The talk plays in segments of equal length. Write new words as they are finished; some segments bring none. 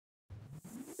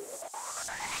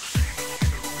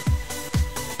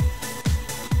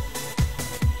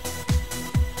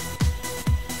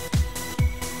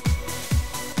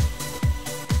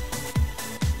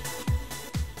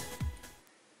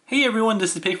Hey everyone,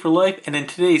 this is Pig for Life, and in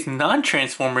today's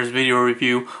non-Transformers video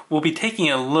review, we'll be taking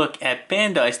a look at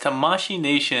Bandai's Tamashii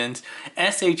Nation's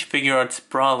S.H. Figuarts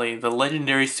Brawly, the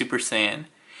Legendary Super Saiyan.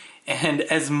 And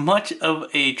as much of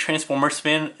a Transformers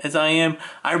fan as I am,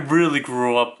 I really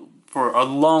grew up for a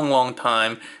long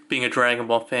time being a Dragon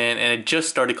Ball fan, and I just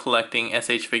started collecting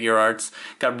S.H. Figuarts.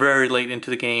 Got very late into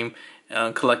the game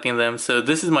collecting them, so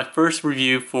this is my first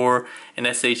review for an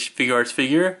S.H. Figuarts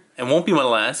figure. It won't be my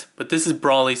last, but this is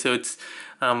Brawly, so it's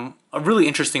a really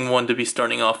interesting one to be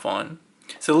starting off on.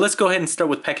 So let's go ahead and start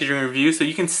with packaging review. So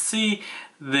you can see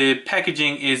the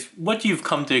packaging is what you've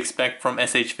come to expect from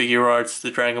S.H. Figuarts, the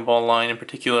Dragon Ball line in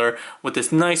particular, with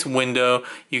this nice window.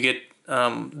 You get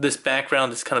this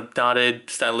background, this kind of dotted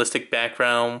stylistic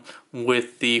background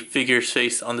with the figure's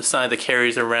face on the side that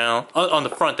carries around, on the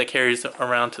front that carries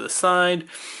around to the side.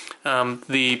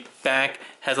 The back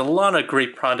has a lot of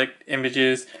great product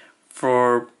images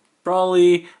for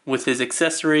Brawly with his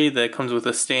accessory that comes with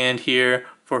a stand here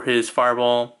for his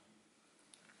fireball,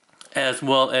 as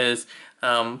well as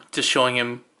just showing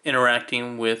him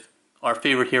interacting with our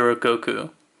favorite hero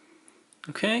Goku.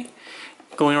 Okay,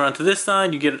 going around to this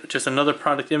side, you get just another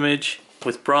product image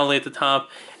with Brawly at the top,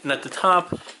 and at the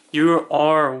top you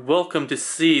are welcome to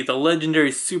see the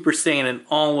Legendary Super Saiyan in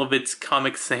all of its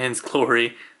Comic Sans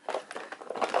glory.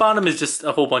 Bottom is just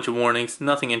a whole bunch of warnings,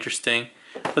 nothing interesting,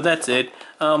 but that's it.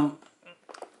 I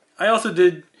also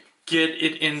did get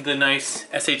it in the nice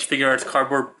S.H. Figuarts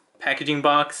cardboard packaging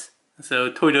box.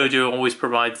 So Toy Dojo always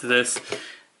provides this,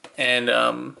 and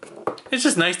it's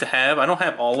just nice to have. I don't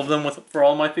have all of them for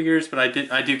all my figures, but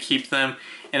I do keep them,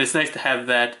 and it's nice to have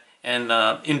that, and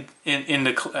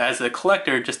as a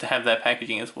collector, just to have that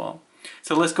packaging as well.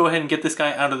 So let's go ahead and get this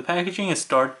guy out of the packaging and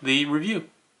start the review.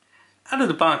 Out of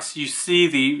the box, you see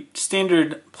the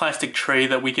standard plastic tray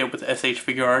that we get with S.H.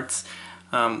 Figuarts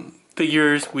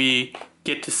figures. We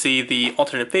get to see the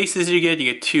alternate faces you get.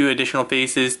 You get 2 additional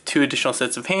faces, 2 additional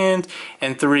sets of hands,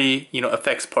 and 3,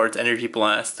 effects parts, energy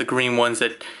blasts, the green ones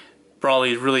that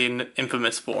Brawly is really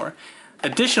infamous for.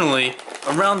 Additionally,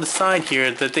 around the side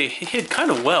here that they hid kind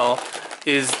of well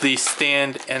is the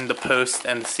stand and the post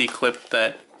and the C-clip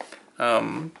that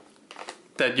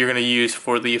that you're going to use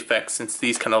for the effects, since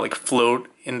these kind of like float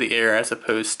in the air as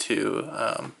opposed to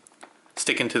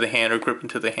stick into the hand or grip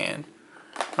into the hand.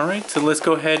 Alright, so let's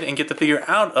go ahead and get the figure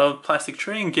out of plastic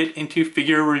tray and get into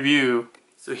figure review.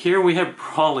 So here we have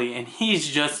Brawly, and he's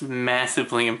just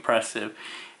massively impressive.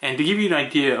 And to give you an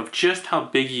idea of just how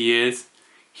big he is,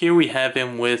 here we have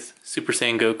him with Super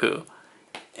Saiyan Goku.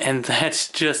 And that's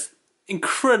just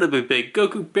incredibly big.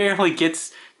 Goku barely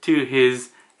gets to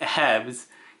his abs,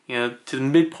 to the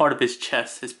mid part of his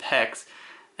chest, his pecs.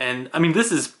 And I mean,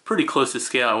 this is pretty close to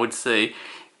scale, I would say.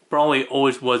 Brawly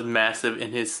always was massive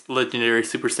in his Legendary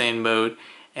Super Saiyan mode,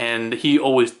 and he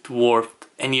always dwarfed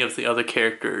any of the other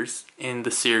characters in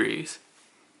the series.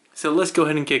 So let's go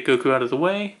ahead and get Goku out of the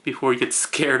way before he gets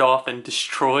scared off and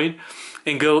destroyed,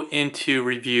 and go into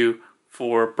review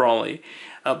for Brawly.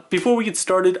 Before we get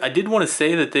started, I did want to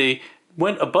say that they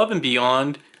went above and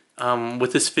beyond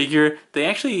with this figure. They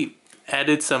actually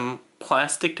added some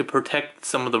plastic to protect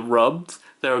some of the rubs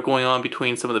that are going on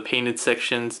between some of the painted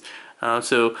sections.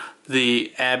 So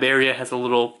the ab area has a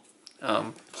little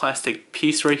plastic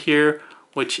piece right here,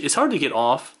 which is hard to get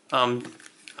off.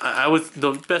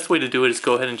 The best way to do it is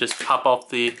go ahead and just pop off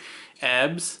the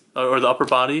abs or the upper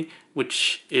body,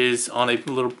 which is on a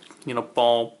little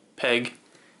ball peg,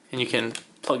 and you can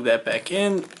plug that back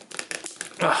in.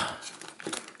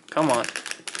 Come on.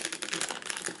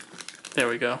 There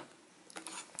we go.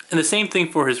 And the same thing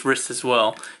for his wrists as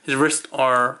well. His wrists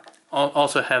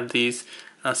also have these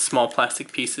small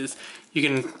plastic pieces. You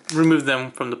can remove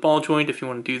them from the ball joint if you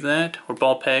want to do that, or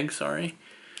ball peg, sorry.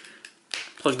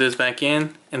 Plug those back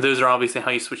in, and those are obviously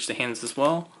how you switch the hands as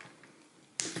well.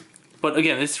 But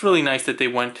again, it's really nice that they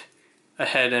went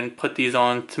ahead and put these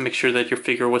on to make sure that your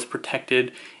figure was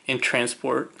protected in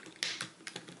transport.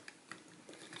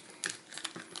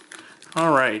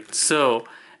 Alright, so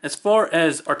as far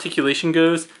as articulation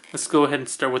goes, let's go ahead and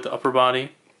start with the upper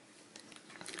body.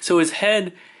 So his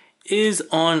head is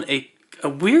on a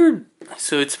weird,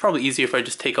 so it's probably easier if I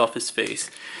just take off his face.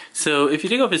 So if you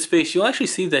take off his face, you'll actually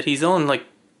see that he's on like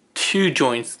 2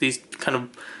 joints, these kind of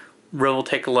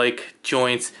Revoltech-like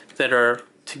joints that are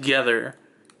together,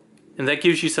 and that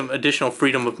gives you some additional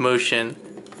freedom of motion.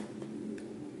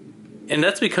 And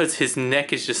that's because his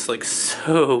neck is just like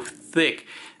so thick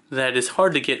that it's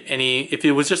hard to get any. If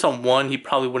it was just on one, he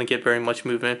probably wouldn't get very much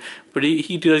movement, but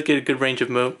he does get a good range of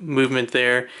movement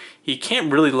there. He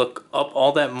can't really look up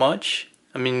all that much,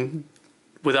 I mean,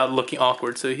 without looking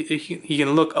awkward. So he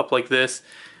can look up like this,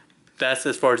 that's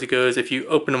as far as it goes. If you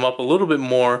open him up a little bit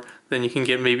more, then you can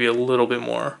get maybe a little bit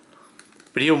more.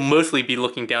 But he'll mostly be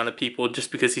looking down at people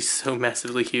just because he's so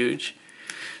massively huge.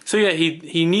 So yeah,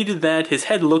 he needed that. His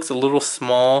head looks a little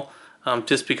small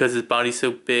just because his body's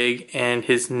so big and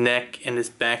his neck and his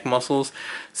back muscles.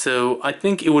 So I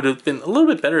think it would have been a little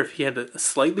bit better if he had a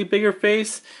slightly bigger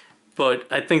face. But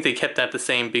I think they kept that the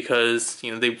same because,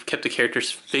 you know, they kept the character's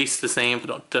face the same,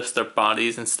 but just their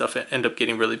bodies and stuff end up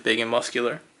getting really big and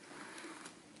muscular.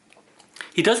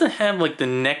 He doesn't have like the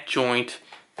neck joint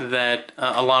that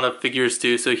a lot of figures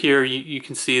do. So here you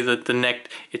can see that the neck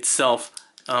itself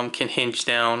can hinge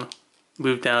down,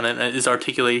 move down, and is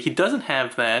articulated. He doesn't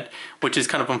have that, which is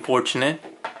kind of unfortunate.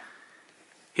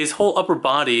 His whole upper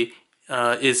body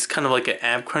is kind of like an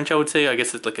ab crunch, I would say. I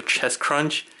guess it's like a chest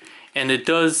crunch. And it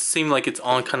does seem like it's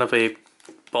on kind of a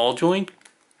ball joint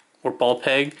or ball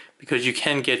peg because you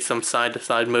can get some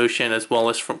side-to-side motion as well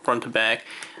as from front to back.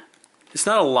 It's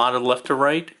not a lot of left to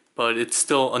right, but it's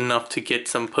still enough to get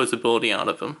some posability out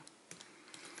of him.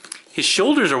 His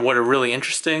shoulders are what are really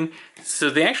interesting. So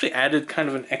they actually added kind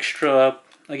of an extra,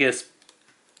 I guess,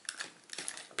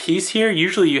 piece here.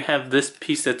 Usually you have this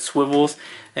piece that swivels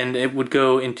and it would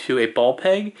go into a ball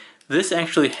peg. This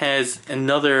actually has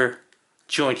another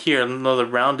joint here, another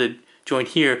rounded joint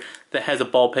here that has a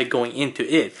ball peg going into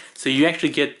it. So you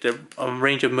actually get the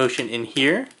range of motion in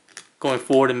here, going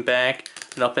forward and back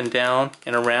and up and down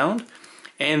and around.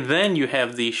 And then you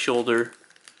have the shoulder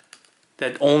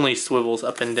that only swivels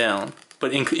up and down.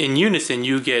 But in unison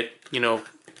you get, you know,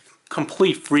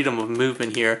 complete freedom of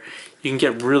movement here. You can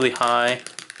get really high.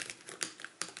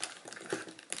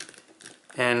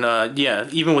 And yeah,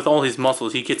 even with all his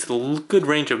muscles, he gets a good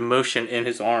range of motion in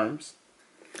his arms.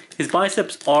 His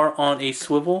biceps are on a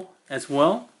swivel as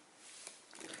well.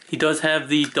 He does have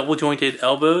the double jointed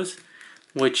elbows,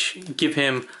 which give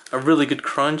him a really good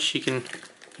crunch. He can,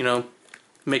 you know,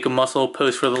 make a muscle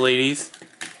pose for the ladies.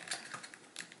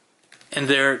 And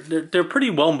they're pretty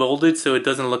well molded, so it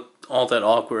doesn't look all that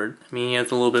awkward. I mean, he has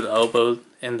a little bit of elbow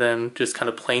and then just kind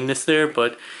of plainness there,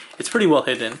 but it's pretty well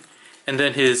hidden. And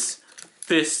then his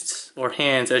fists or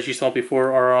hands, as you saw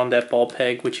before, are on that ball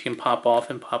peg, which you can pop off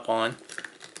and pop on.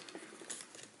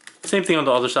 Same thing on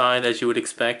the other side, as you would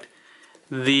expect.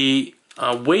 The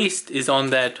waist is on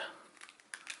that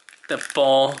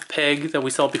ball peg that we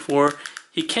saw before.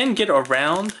 He can get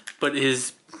around, but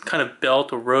his kind of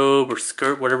belt or robe or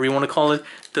skirt, whatever you want to call it,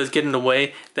 does get in the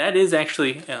way. That is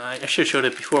actually, I should have showed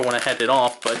it before when I had it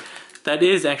off, but that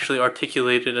is actually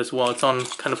articulated as well. It's on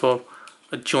kind of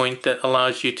a joint that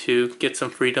allows you to get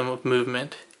some freedom of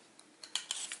movement.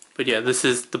 But yeah, this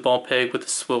is the ball peg with the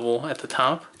swivel at the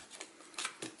top.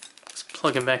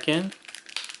 Plug him back in.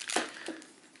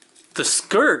 The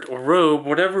skirt or robe,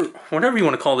 whatever you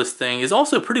want to call this thing, is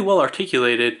also pretty well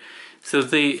articulated. So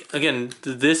they, again,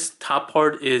 this top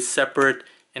part is separate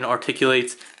and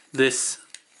articulates. This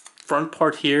front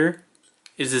part here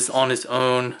is on its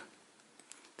own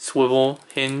swivel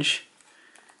hinge.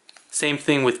 Same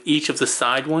thing with each of the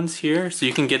side ones here. So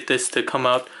you can get this to come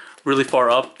out really far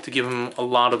up to give him a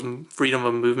lot of freedom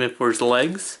of movement for his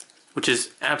legs, which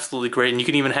is absolutely great. And you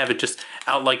can even have it just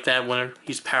out like that when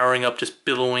he's powering up, just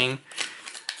billowing.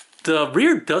 The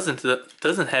rear doesn't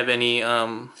have any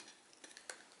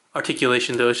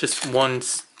articulation though. It's just one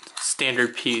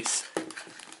standard piece,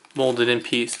 molded in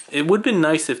piece. It would have been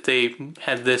nice if they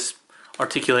had this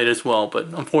articulated as well, but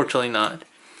unfortunately not.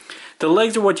 The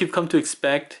legs are what you've come to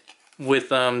expect with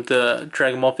the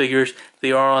Dragon Ball figures.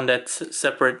 They are on that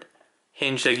separate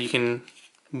hinge that you can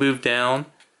move down,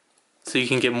 so you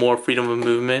can get more freedom of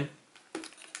movement.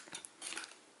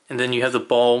 And then you have the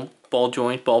ball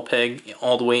joint, ball peg,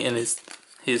 all the way in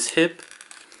his hip.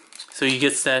 So you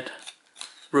get that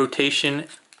rotation,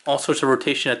 all sorts of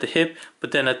rotation at the hip,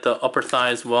 but then at the upper thigh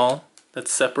as well.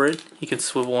 That's separate. He can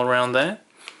swivel around that.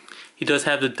 He does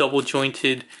have the double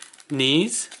jointed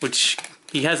knees, which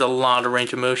he has a lot of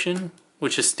range of motion,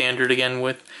 which is standard again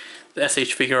with the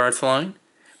S.H. Figuarts line.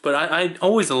 But I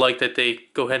always like that they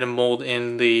go ahead and mold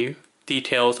in the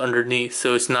details underneath,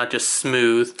 so it's not just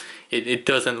smooth. It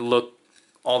doesn't look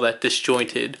all that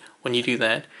disjointed when you do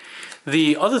that.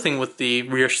 The other thing with the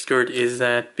rear skirt is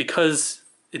that because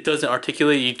it doesn't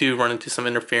articulate, you do run into some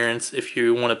interference if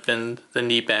you want to bend the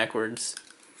knee backwards.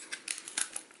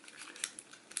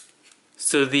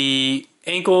 So the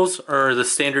ankles are the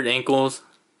standard ankles.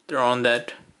 They're on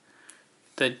that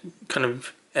kind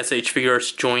of S.H.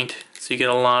 Figuarts joint, so you get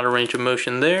a lot of range of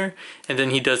motion there. And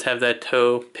then he does have that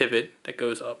toe pivot that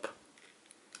goes up.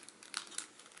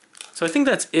 So I think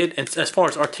that's it as far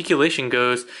as articulation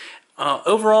goes.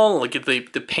 Overall, like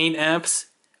the paint apps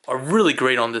are really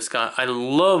great on this guy. I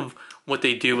love what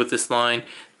they do with this line.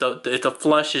 The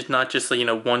flush is not just, you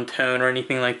know, one tone or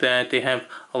anything like that. They have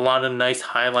a lot of nice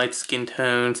highlights, skin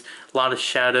tones, a lot of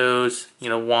shadows, you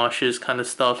know, washes kind of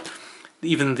stuff.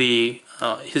 Even the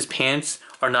his pants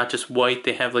are not just white,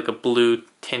 they have like a blue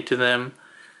tint to them.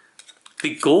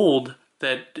 The gold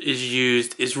that is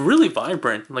used is really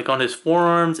vibrant, like on his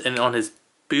forearms and on his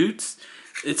boots.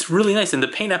 It's really nice, and the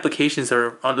paint applications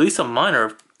are, at least on mine,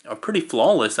 are pretty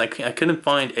flawless. I couldn't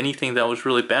find anything that was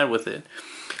really bad with it.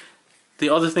 The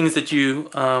other things that you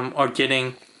are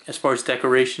getting as far as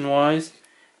decoration wise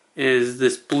is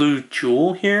this blue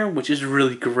jewel here, which is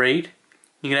really great.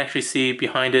 You can actually see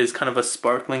behind it is kind of a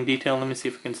sparkling detail. Let me see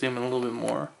if I can zoom in a little bit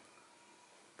more.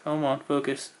 Come on,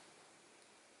 focus.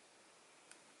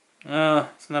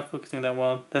 It's not focusing that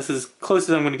well. That's as close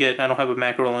as I'm going to get. I don't have a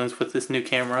macro lens with this new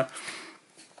camera.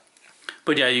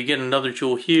 But yeah, you get another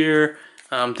jewel here.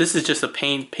 This is just a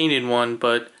painted one,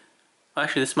 but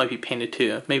actually this might be painted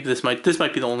too. Maybe this might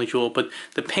be the only jewel, but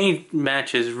the paint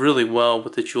matches really well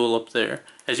with the jewel up there.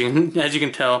 As you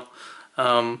can tell,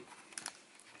 I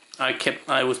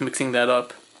was mixing that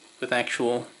up with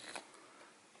actual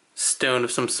stone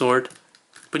of some sort.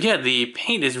 But yeah, the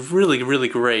paint is really, really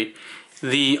great.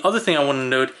 The other thing I want to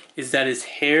note is that his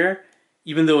hair,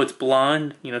 even though it's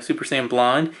blonde, you know, Super Saiyan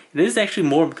blonde, it is actually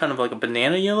more kind of like a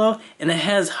banana yellow, and it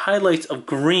has highlights of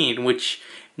green, which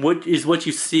is what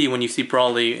you see when you see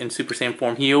Broly in Super Saiyan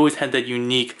form. He always had that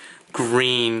unique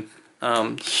green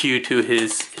hue to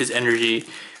his energy,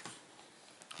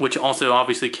 which also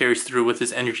obviously carries through with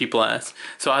his energy blast.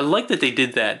 So I like that they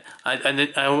did that.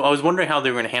 I was wondering how they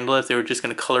were going to handle it, if they were just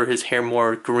going to color his hair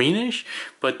more greenish,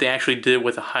 but they actually did it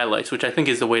with the highlights, which I think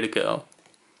is the way to go.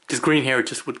 Because green hair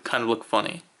just would kind of look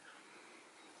funny.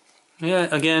 Yeah,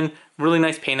 again, really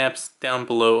nice paint apps down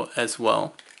below as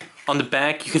well. On the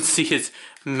back, you can see his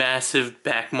massive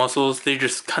back muscles. They're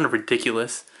just kind of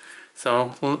ridiculous.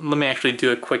 So let me actually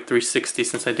do a quick 360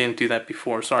 since I didn't do that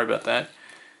before. Sorry about that.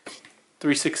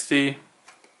 360.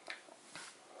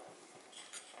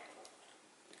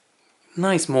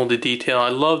 Nice molded detail. I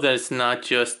love that it's not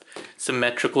just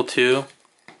symmetrical too.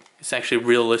 It's actually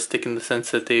realistic in the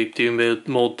sense that they do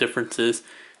mold differences,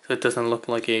 so it doesn't look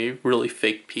like a really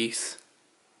fake piece.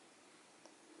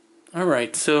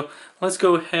 Alright, so let's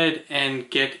go ahead and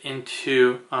get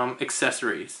into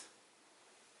accessories.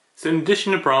 So in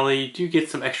addition to Broly, you do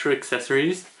get some extra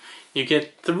accessories. You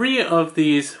get 3 of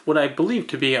these, what I believe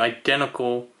to be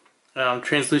identical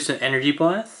translucent energy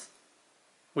blasts,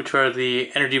 which are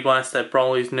the energy blasts that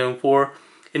Broly is known for.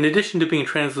 In addition to being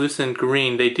translucent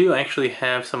green, they do actually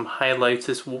have some highlights,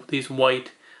 these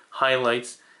white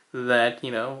highlights that,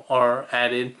 you know, are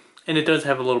added. And it does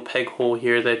have a little peg hole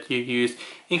here that you use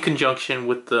in conjunction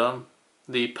with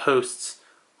the posts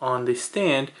on the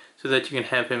stand so that you can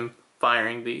have him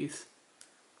firing these.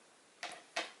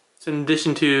 So in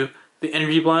addition to the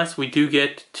energy blast, we do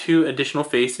get 2 additional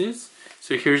faces.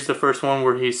 So here's the first one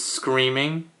where he's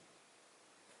screaming.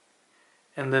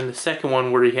 And then the second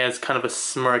one where he has kind of a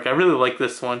smirk. I really like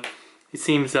this one. He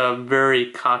seems very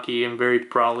cocky and very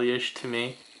Broly-ish to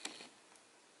me.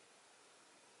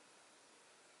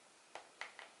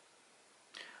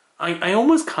 I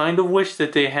almost kind of wish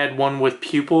that they had one with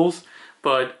pupils,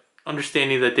 but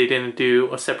understanding that they didn't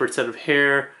do a separate set of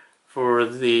hair for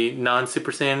the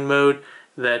non-Super Saiyan mode,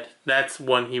 that's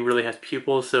when he really has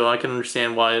pupils, so I can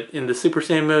understand why in the Super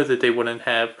Saiyan mode that they wouldn't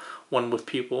have one with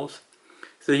pupils.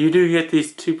 So you do get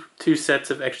these two sets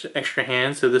of extra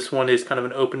hands. So this one is kind of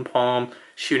an open palm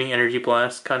shooting energy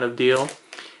blast kind of deal,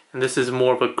 and this is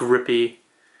more of a grippy.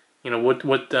 You know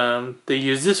what they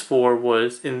used this for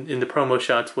was in the promo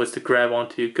shots was to grab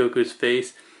onto Goku's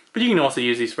face, but you can also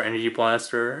use these for energy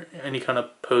blast or any kind of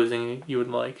posing you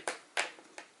would like.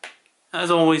 As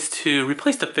always, to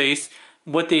replace the face,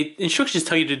 what the instructions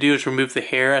tell you to do is remove the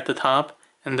hair at the top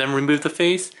and then remove the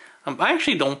face. I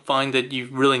actually don't find that you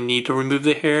really need to remove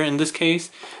the hair in this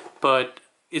case, but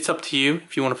it's up to you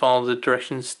if you want to follow the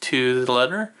directions to the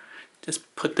letter.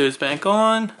 Just put those back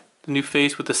on, the new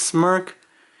face with a smirk,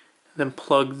 then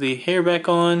plug the hair back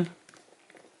on,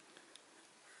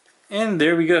 and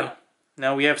there we go.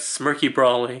 Now we have Smirky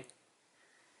Broly.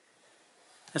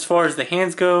 As far as the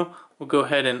hands go, we'll go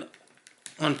ahead and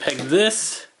unpeg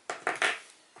this,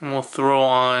 and we'll throw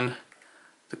on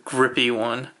the grippy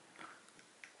one.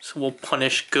 So we'll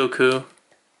punish Goku,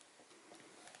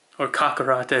 or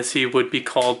Kakarot as he would be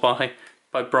called by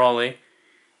Broly.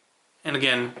 And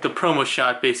again, the promo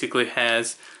shot basically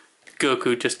has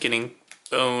Goku just getting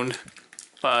owned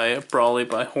by Broly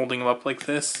by holding him up like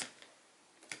this.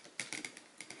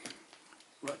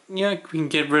 But yeah, we can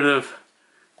get rid of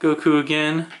Goku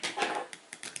again.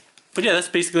 But yeah, that's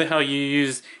basically how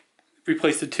you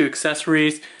replace the two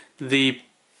accessories. The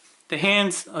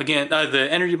hands, again, the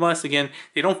energy blast, again,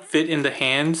 they don't fit in the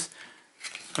hands.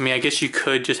 I mean, I guess you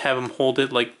could just have them hold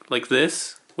it like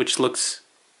this, which looks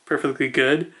perfectly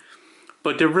good.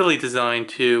 But they're really designed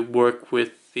to work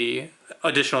with the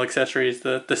additional accessories,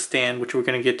 the stand, which we're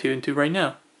going to get into right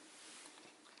now.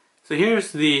 So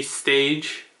here's the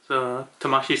stage, the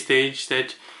Tamashii stage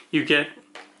that you get.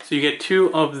 So you get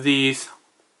two of these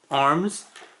arms,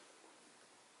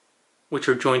 which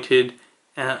are jointed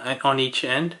on each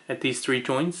end at these three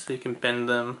joints. So you can bend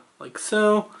them like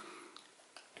so.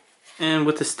 And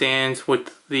with the stands,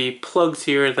 with the plugs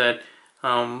here that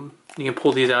you can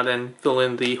pull these out and fill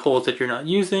in the holes that you're not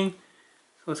using.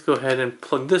 So let's go ahead and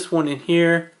plug this one in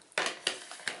here.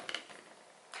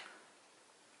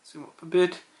 Zoom up a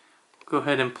bit. Go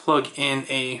ahead and plug in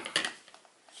a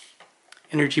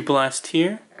energy blast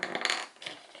here.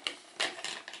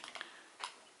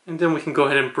 And then we can go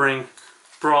ahead and bring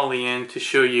Brawly in to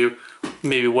show you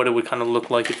maybe what it would kind of look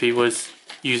like if he was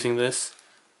using this.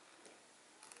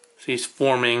 So he's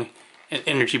forming an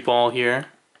energy ball here.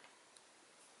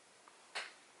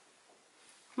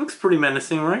 Looks pretty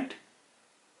menacing, right?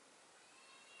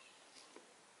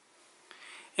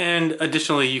 And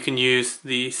additionally, you can use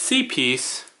the C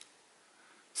piece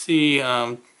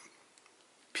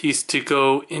piece to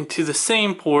go into the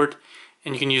same port,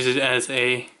 and you can use it as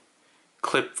a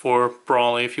clip for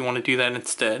Brawly if you want to do that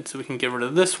instead. So we can get rid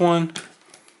of this one,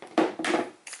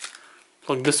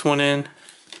 plug this one in,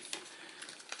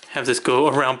 have this go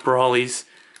around Brawly's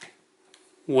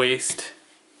waist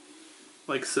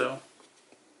like so.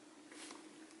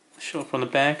 Show it from the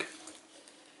back,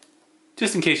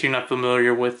 just in case you're not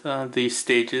familiar with these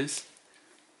stages.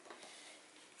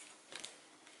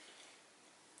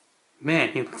 Man,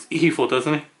 he looks evil,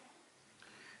 doesn't he?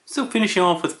 So finishing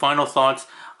off with final thoughts,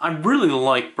 I really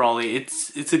like Brawly.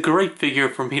 It's a great figure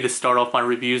for me to start off my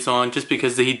reviews on, just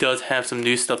because he does have some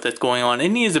new stuff that's going on,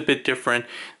 and he is a bit different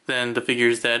than the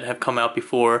figures that have come out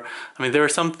before. I mean, there are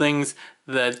some things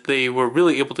that they were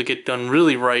really able to get done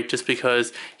really right, just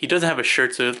because he doesn't have a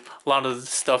shirt, so a lot of the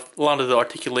stuff, a lot of the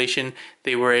articulation,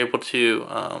 they were able to,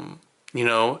 you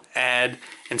know, add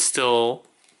and still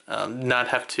not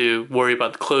have to worry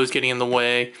about the clothes getting in the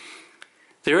way.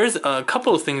 There is a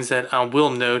couple of things that I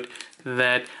will note.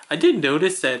 That I did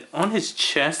notice that on his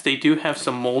chest they do have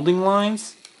some molding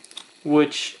lines,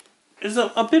 which is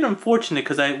a bit unfortunate,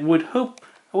 because I would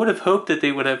have hoped that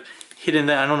they would have hidden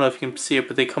that. I don't know if you can see it,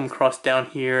 but they come across down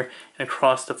here and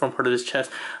across the front part of his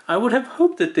chest. I would have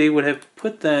hoped that they would have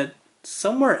put that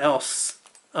somewhere else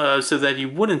so that you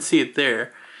wouldn't see it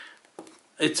there.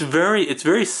 It's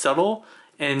very subtle,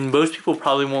 and most people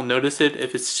probably won't notice it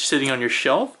if it's sitting on your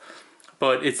shelf.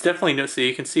 But it's definitely noticeable.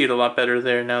 You can see it a lot better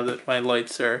there now that my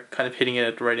lights are kind of hitting it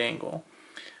at the right angle.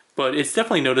 But it's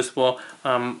definitely noticeable.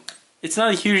 It's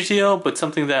not a huge deal, but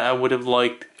something that I would have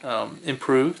liked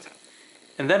improved.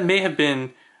 And that may have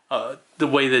been the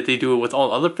way that they do it with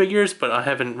all other figures, but I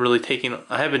haven't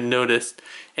noticed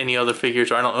any other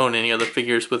figures, or I don't own any other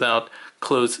figures without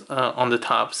clothes on the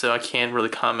top, so I can't really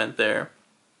comment there.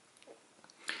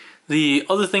 The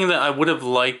other thing that I would have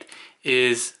liked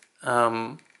is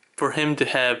for him to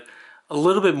have a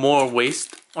little bit more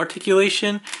waist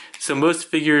articulation. So most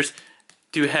figures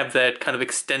do have that kind of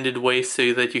extended waist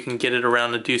so that you can get it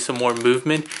around and do some more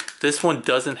movement. This one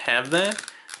doesn't have that,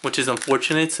 which is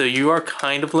unfortunate. So you are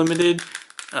kind of limited.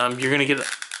 You're gonna get,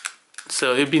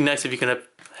 so it'd be nice if you can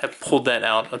have pulled that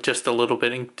out just a little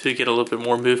bit to get a little bit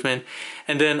more movement.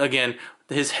 And then again,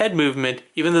 his head movement,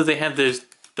 even though they have those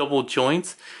double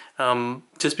joints,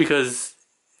 just because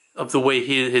of the way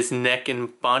his neck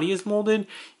and body is molded,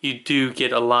 you do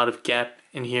get a lot of gap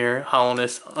in here,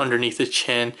 hollowness underneath his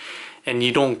chin, and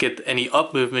you don't get any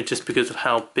up movement just because of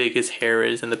how big his hair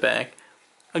is in the back.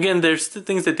 Again, there's the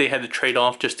things that they had to trade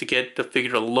off just to get the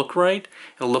figure to look right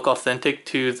and look authentic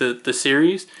to the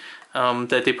series,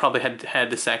 that they probably had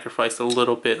to sacrifice a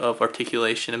little bit of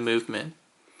articulation and movement.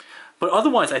 But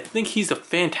otherwise, I think he's a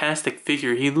fantastic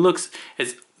figure. He looks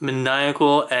as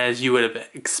maniacal as you would have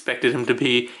expected him to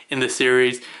be in the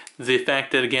series. The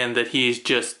fact that, again, that he's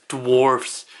just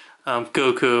dwarfs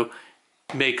Goku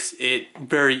makes it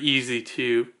very easy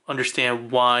to understand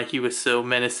why he was so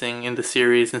menacing in the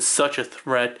series and such a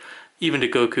threat, even to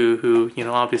Goku, who, you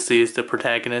know, obviously is the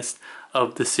protagonist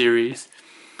of the series.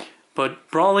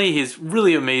 But Brawly is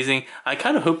really amazing. I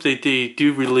kind of hope that they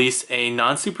do release a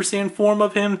non-Super Saiyan form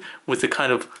of him with a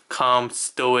kind of calm,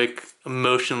 stoic,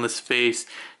 emotionless face,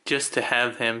 just to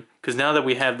have him. Because now that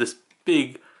we have this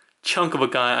big chunk of a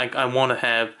guy, I want to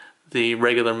have the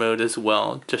regular mode as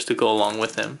well, just to go along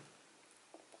with him.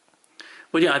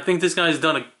 But yeah, I think this guy's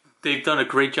they've done a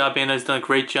great job. Bandai's done a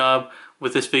great job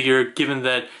with this figure, given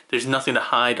that there's nothing to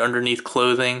hide underneath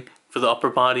clothing for the upper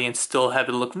body, and still have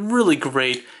it look really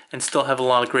great and still have a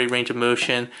lot of great range of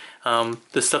motion.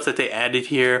 The stuff that they added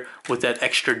here with that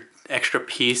extra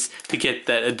piece to get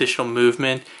that additional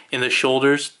movement in the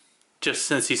shoulders, just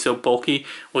since he's so bulky,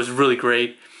 was really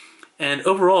great. And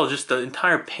overall, just the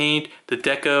entire paint, the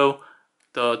deco,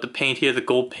 the paint here, the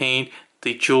gold paint,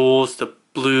 the jewels, the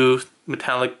blue,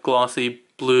 metallic glossy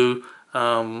blue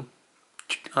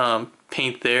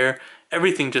paint there,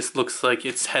 everything just looks like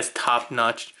it has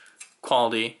top-notch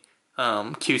quality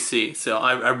QC. So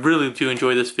I really do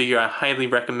enjoy this figure. I highly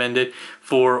recommend it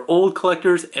for old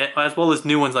collectors as well as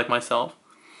new ones like myself.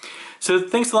 So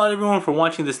thanks a lot everyone for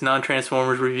watching this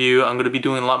non-Transformers review. I'm going to be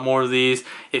doing a lot more of these.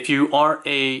 If you are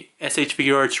a S.H.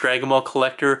 Figuarts Dragon Ball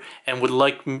collector and would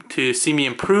like to see me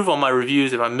improve on my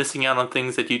reviews, if I'm missing out on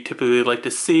things that you typically like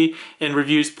to see in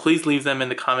reviews, please leave them in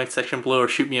the comment section below or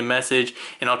shoot me a message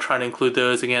and I'll try to include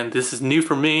those. Again, this is new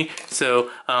for me, so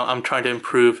I'm trying to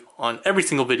improve on every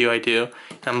single video I do.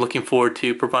 And I'm looking forward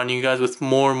to providing you guys with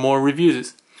more and more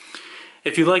reviews.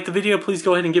 If you liked the video, please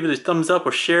go ahead and give it a thumbs up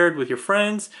or share it with your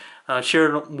friends.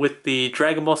 Share it with the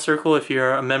Dragon Ball Circle if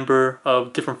you're a member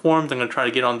of different forums. I'm going to try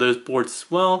to get on those boards as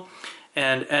well.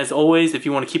 And as always, if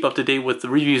you want to keep up to date with the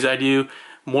reviews I do,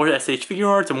 more S.H.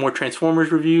 Figuarts and more Transformers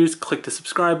reviews, click the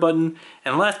subscribe button.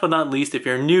 And last but not least, if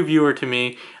you're a new viewer to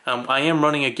me, I am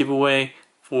running a giveaway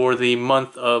for the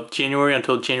month of January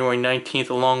until January 19th,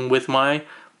 along with my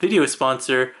video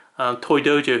sponsor, Toy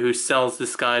Dojo, who sells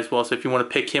this guy as well. So if you want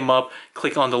to pick him up,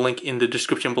 click on the link in the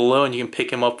description below and you can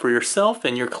pick him up for yourself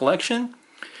and your collection.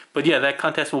 But yeah, that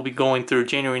contest will be going through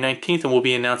January 19th and we'll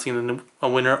be announcing a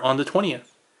winner on the 20th.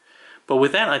 But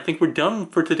with that, I think we're done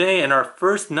for today and our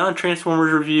first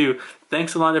non-Transformers review.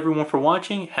 Thanks a lot everyone for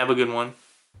watching. Have a good one.